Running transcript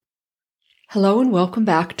Hello and welcome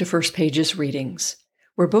back to First Pages Readings,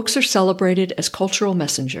 where books are celebrated as cultural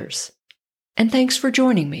messengers. And thanks for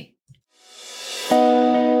joining me.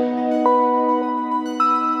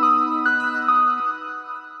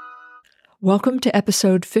 Welcome to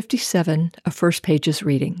episode 57 of First Pages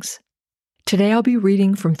Readings. Today I'll be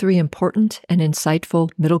reading from 3 important and insightful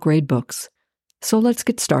middle grade books, so let's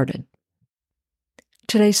get started.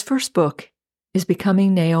 Today's first book is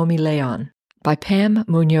Becoming Naomi Leon by Pam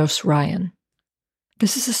Munoz Ryan.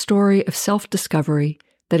 This is a story of self-discovery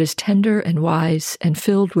that is tender and wise and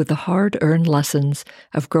filled with the hard-earned lessons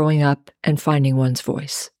of growing up and finding one's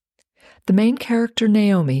voice. The main character,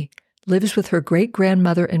 Naomi, lives with her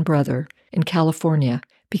great-grandmother and brother in California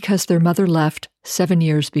because their mother left 7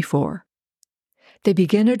 years before. They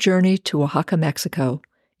begin a journey to Oaxaca, Mexico,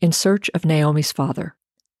 in search of Naomi's father.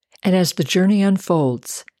 And as the journey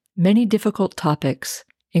unfolds, many difficult topics,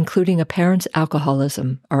 including a parent's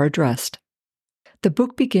alcoholism, are addressed. The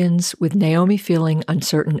book begins with Naomi feeling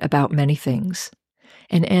uncertain about many things,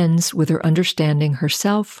 and ends with her understanding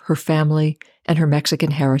herself, her family, and her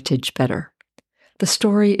Mexican heritage better. The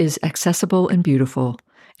story is accessible and beautiful,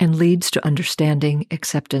 and leads to understanding,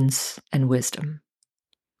 acceptance, and wisdom.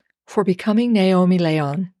 For Becoming Naomi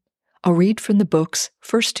Leon, I'll read from the book's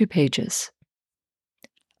first 2 pages.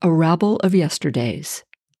 A Rabble of Yesterdays.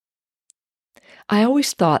 I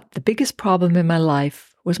always thought the biggest problem in my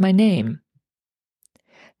life was my name.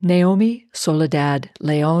 Naomi Soledad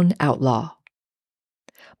Leon Outlaw.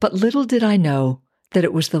 But little did I know that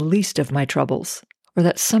it was the least of my troubles, or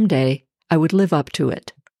that someday I would live up to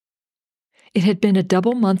it. It had been a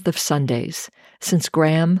double month of Sundays since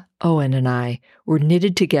Graham, Owen, and I were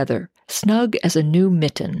knitted together, snug as a new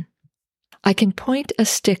mitten. I can point a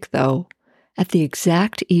stick, though, at the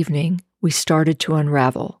exact evening we started to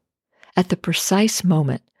unravel, at the precise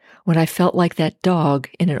moment when I felt like that dog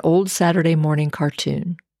in an old Saturday morning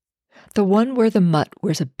cartoon, the one where the mutt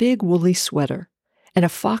wears a big woolly sweater and a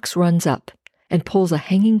fox runs up and pulls a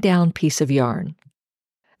hanging-down piece of yarn.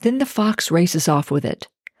 Then the fox races off with it,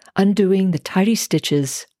 undoing the tidy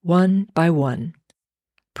stitches one by one.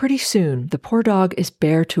 Pretty soon, the poor dog is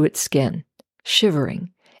bare to its skin,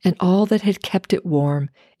 shivering, and all that had kept it warm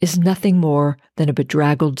is nothing more than a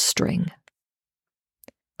bedraggled string.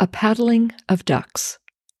 A paddling of ducks.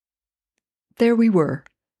 There we were,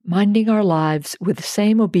 minding our lives with the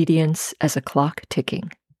same obedience as a clock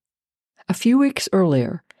ticking. A few weeks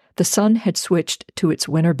earlier, the sun had switched to its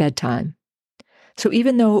winter bedtime, so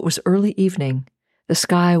even though it was early evening, the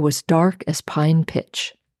sky was dark as pine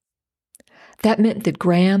pitch. That meant that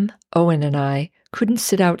Graham, Owen, and I couldn't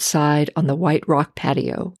sit outside on the white rock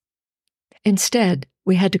patio. Instead,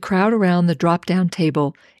 we had to crowd around the drop-down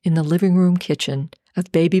table in the living room kitchen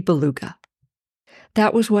of Baby Beluga.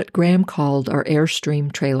 That was what Graham called our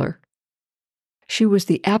Airstream trailer. She was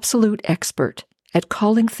the absolute expert at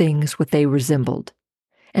calling things what they resembled,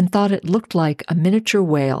 and thought it looked like a miniature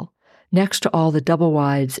whale next to all the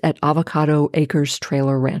double-wides at Avocado Acres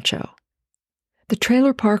Trailer Rancho. The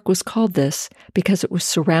trailer park was called this because it was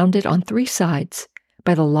surrounded on 3 sides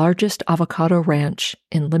by the largest avocado ranch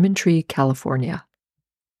in Lemon Tree, California.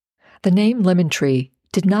 The name Lemon Tree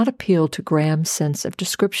did not appeal to Graham's sense of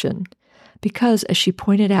description because, as she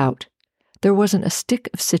pointed out, there wasn't a stick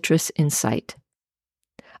of citrus in sight.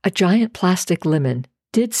 A giant plastic lemon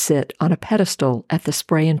did sit on a pedestal at the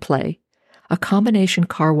Spray and Play, a combination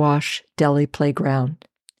car wash, deli playground,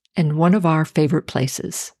 and one of our favorite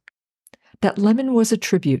places. That lemon was a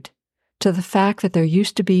tribute to the fact that there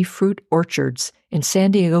used to be fruit orchards in San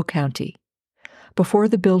Diego County before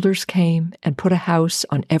the builders came and put a house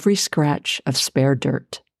on every scratch of spare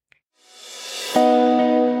dirt.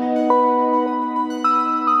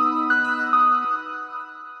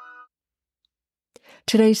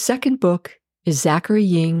 Today's second book is Zachary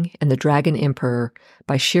Ying and the Dragon Emperor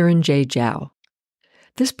by Xiran Jay Zhao.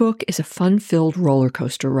 This book is a fun-filled roller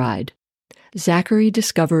coaster ride. Zachary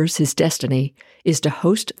discovers his destiny is to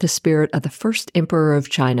host the spirit of the first emperor of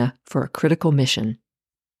China for a critical mission.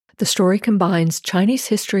 The story combines Chinese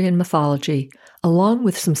history and mythology, along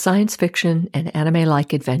with some science fiction and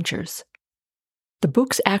anime-like adventures. The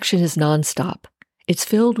book's action is nonstop. It's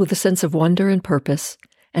filled with a sense of wonder and purpose,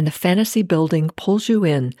 and the fantasy building pulls you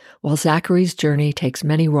in while Zachary's journey takes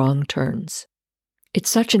many wrong turns. It's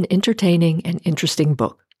such an entertaining and interesting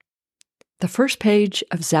book. The first page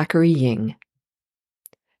of Zachary Ying.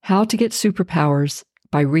 How to Get Superpowers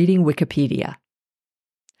by Reading Wikipedia.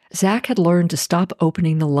 Zach had learned to stop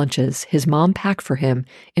opening the lunches his mom packed for him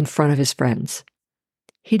in front of his friends.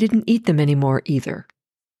 He didn't eat them anymore either.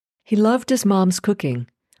 He loved his mom's cooking,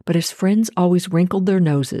 but his friends always wrinkled their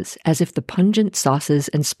noses as if the pungent sauces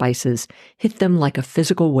and spices hit them like a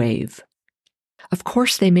physical wave. Of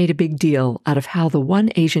course, they made a big deal out of how the one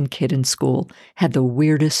Asian kid in school had the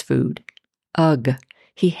weirdest food. Ugh,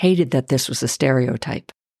 he hated that this was a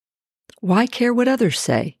stereotype. Why care what others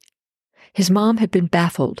say? His mom had been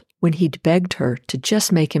baffled when he'd begged her to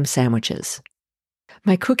just make him sandwiches.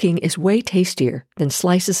 My cooking is way tastier than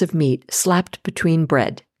slices of meat slapped between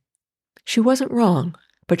bread. She wasn't wrong,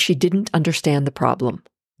 but she didn't understand the problem.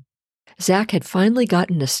 Zach had finally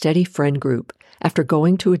gotten a steady friend group after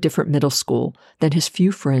going to a different middle school than his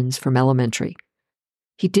few friends from elementary.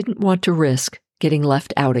 He didn't want to risk getting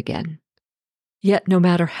left out again. Yet no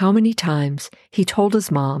matter how many times he told his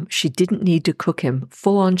mom she didn't need to cook him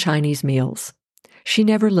full-on Chinese meals, she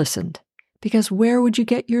never listened, because where would you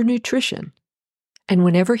get your nutrition? And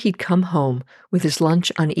whenever he'd come home with his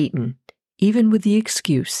lunch uneaten, even with the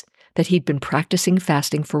excuse that he'd been practicing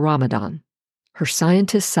fasting for Ramadan, her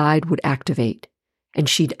scientist side would activate, and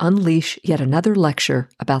she'd unleash yet another lecture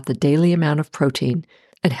about the daily amount of protein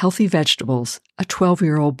and healthy vegetables a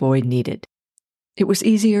 12-year-old boy needed. It was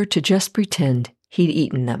easier to just pretend he'd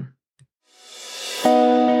eaten them.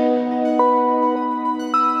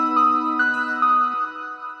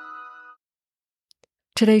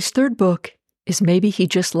 Today's third book is Maybe He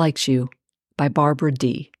Just Likes You by Barbara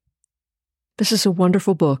Dee. This is a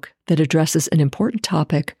wonderful book that addresses an important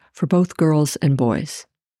topic for both girls and boys.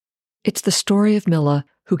 It's the story of Mila,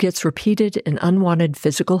 who gets repeated and unwanted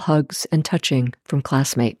physical hugs and touching from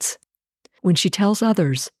classmates. When she tells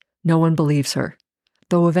others, no one believes her,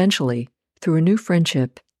 though eventually, through a new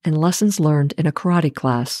friendship and lessons learned in a karate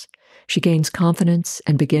class, she gains confidence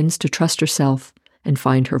and begins to trust herself and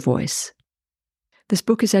find her voice. This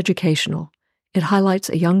book is educational. It highlights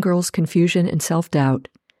a young girl's confusion and self-doubt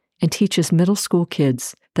and teaches middle school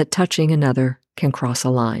kids that touching another can cross a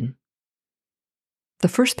line. The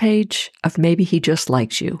first page of Maybe He Just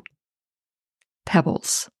Likes You.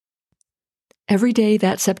 Pebbles. Every day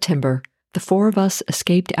that September, the four of us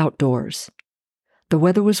escaped outdoors. The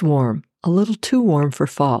weather was warm, a little too warm for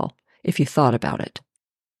fall, if you thought about it.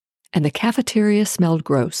 And the cafeteria smelled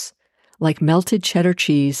gross, like melted cheddar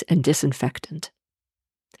cheese and disinfectant.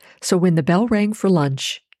 So when the bell rang for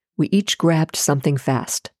lunch, we each grabbed something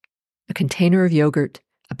fast, a container of yogurt,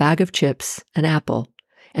 a bag of chips, an apple,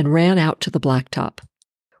 and ran out to the blacktop,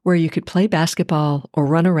 where you could play basketball or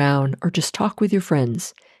run around or just talk with your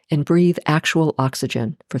friends and breathe actual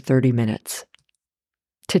oxygen for 30 minutes.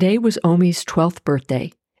 Today was Omi's 12th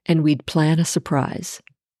birthday, and we'd plan a surprise.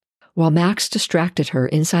 While Max distracted her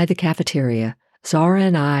inside the cafeteria, Zara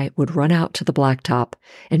and I would run out to the blacktop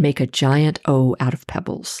and make a giant O out of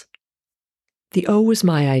pebbles. The O was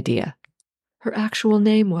my idea. Her actual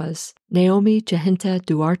name was Naomi Jacinta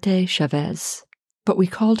Duarte Chavez, but we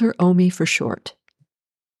called her Omi for short.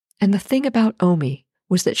 And the thing about Omi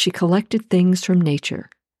was that she collected things from nature: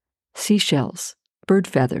 seashells, bird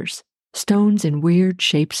feathers, stones in weird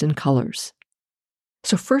shapes and colors.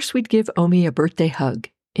 So first we'd give Omi a birthday hug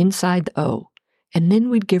inside the O, and then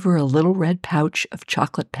we'd give her a little red pouch of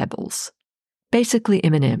chocolate pebbles, basically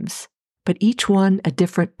M&Ms, but each one a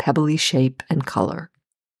different pebbly shape and color.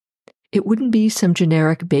 It wouldn't be some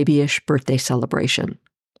generic babyish birthday celebration,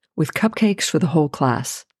 with cupcakes for the whole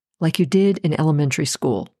class, like you did in elementary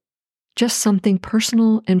school. Just something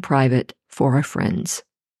personal and private for our friends.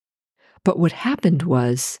 But what happened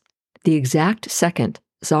was, the exact second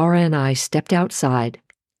Zara and I stepped outside,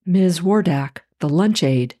 Ms. Wardak, the lunch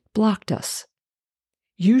aide, blocked us.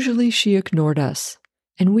 Usually she ignored us,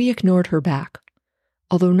 and we ignored her back,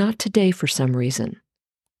 although not today for some reason.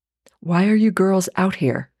 "Why are you girls out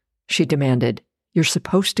here?" she demanded. "You're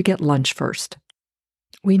supposed to get lunch first."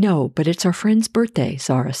 "We know, but it's our friend's birthday,"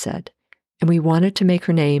 Zara said, and we wanted to make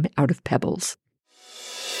her name out of pebbles.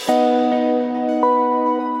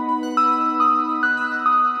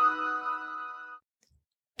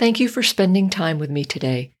 Thank you for spending time with me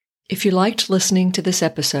today. If you liked listening to this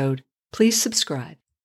episode, please subscribe.